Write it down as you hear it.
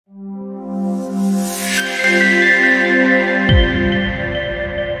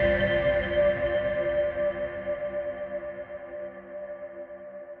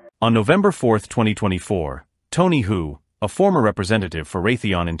On November 4, 2024, Tony Hu, a former representative for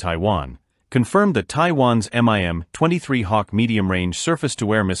Raytheon in Taiwan, confirmed that Taiwan's MIM-23 Hawk medium-range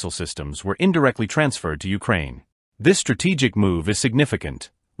surface-to-air missile systems were indirectly transferred to Ukraine. This strategic move is significant,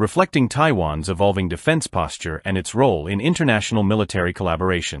 reflecting Taiwan's evolving defense posture and its role in international military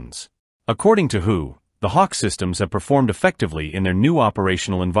collaborations. According to Hu, the Hawk systems have performed effectively in their new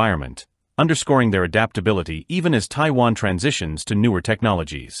operational environment, underscoring their adaptability even as Taiwan transitions to newer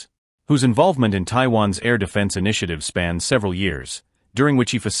technologies. Hu's involvement in Taiwan's air defense initiative spans several years, during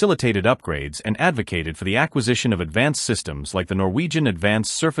which he facilitated upgrades and advocated for the acquisition of advanced systems like the Norwegian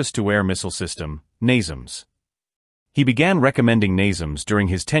Advanced Surface-to-Air Missile System, NASAMS. He began recommending NASAMS during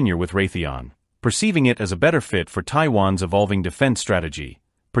his tenure with Raytheon, perceiving it as a better fit for Taiwan's evolving defense strategy,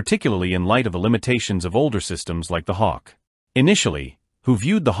 particularly in light of the limitations of older systems like the Hawk. Initially, Hu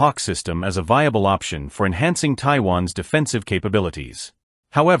viewed the Hawk system as a viable option for enhancing Taiwan's defensive capabilities.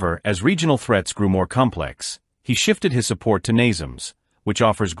 However, as regional threats grew more complex, he shifted his support to NASAMS, which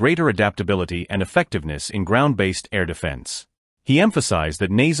offers greater adaptability and effectiveness in ground-based air defense. He emphasized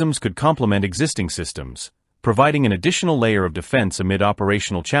that NASAMS could complement existing systems, providing an additional layer of defense amid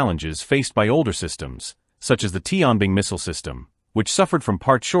operational challenges faced by older systems, such as the Tianbing missile system, which suffered from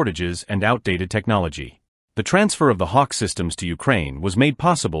part shortages and outdated technology. The transfer of the Hawk systems to Ukraine was made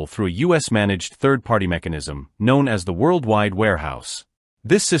possible through a U.S.-managed third-party mechanism known as the Worldwide Warehouse.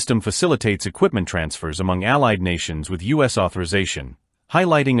 This system facilitates equipment transfers among allied nations with U.S. authorization,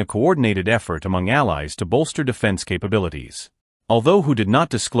 highlighting a coordinated effort among allies to bolster defense capabilities. Although Hu did not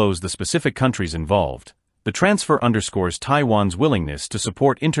disclose the specific countries involved, the transfer underscores Taiwan's willingness to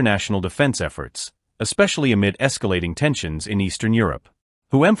support international defense efforts, especially amid escalating tensions in Eastern Europe.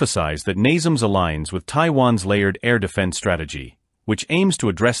 Hu emphasized that NASAMS aligns with Taiwan's layered air defense strategy, which aims to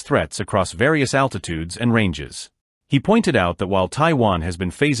address threats across various altitudes and ranges. He pointed out that while Taiwan has been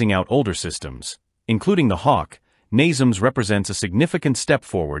phasing out older systems, including the Hawk, NASAMS represents a significant step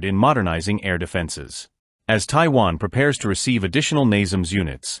forward in modernizing air defenses. As Taiwan prepares to receive additional NASAMS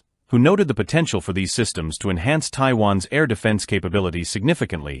units, Hu noted the potential for these systems to enhance Taiwan's air defense capabilities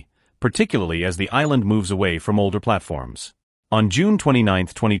significantly, particularly as the island moves away from older platforms. On June 29,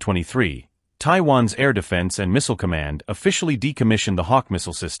 2023, Taiwan's Air Defense and Missile Command officially decommissioned the Hawk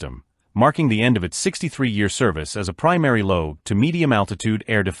missile system, marking the end of its 63-year service as a primary low to medium-altitude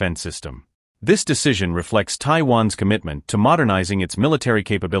air defense system. This decision reflects Taiwan's commitment to modernizing its military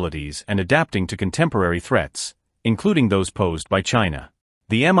capabilities and adapting to contemporary threats, including those posed by China.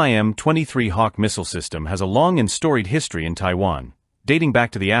 The MIM-23 Hawk missile system has a long and storied history in Taiwan, dating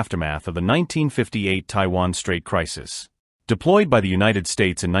back to the aftermath of the 1958 Taiwan Strait crisis. Deployed by the United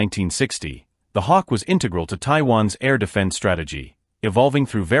States in 1960, the Hawk was integral to Taiwan's air defense strategy, evolving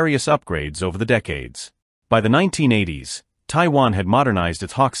through various upgrades over the decades. By the 1980s, Taiwan had modernized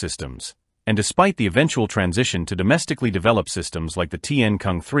its Hawk systems, and despite the eventual transition to domestically developed systems like the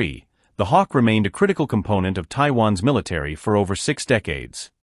Tian-Kung III, the Hawk remained a critical component of Taiwan's military for over 6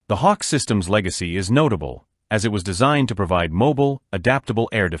 decades. The Hawk system's legacy is notable, as it was designed to provide mobile, adaptable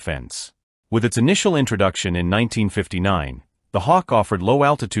air defense. With its initial introduction in 1959, the Hawk offered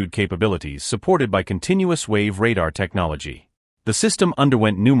low-altitude capabilities supported by continuous wave radar technology. The system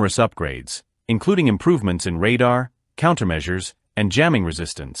underwent numerous upgrades, including improvements in radar, countermeasures, and jamming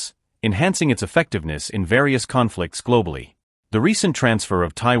resistance, enhancing its effectiveness in various conflicts globally. The recent transfer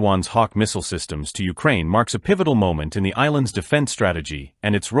of Taiwan's Hawk missile systems to Ukraine marks a pivotal moment in the island's defense strategy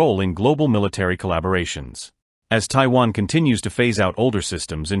and its role in global military collaborations. As Taiwan continues to phase out older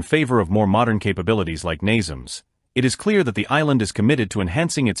systems in favor of more modern capabilities like NASAMS, it is clear that the island is committed to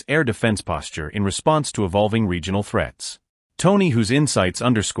enhancing its air defense posture in response to evolving regional threats. Tony Hu's insights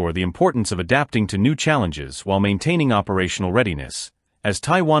underscore the importance of adapting to new challenges while maintaining operational readiness, as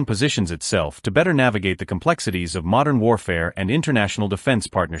Taiwan positions itself to better navigate the complexities of modern warfare and international defense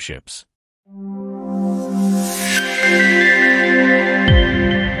partnerships.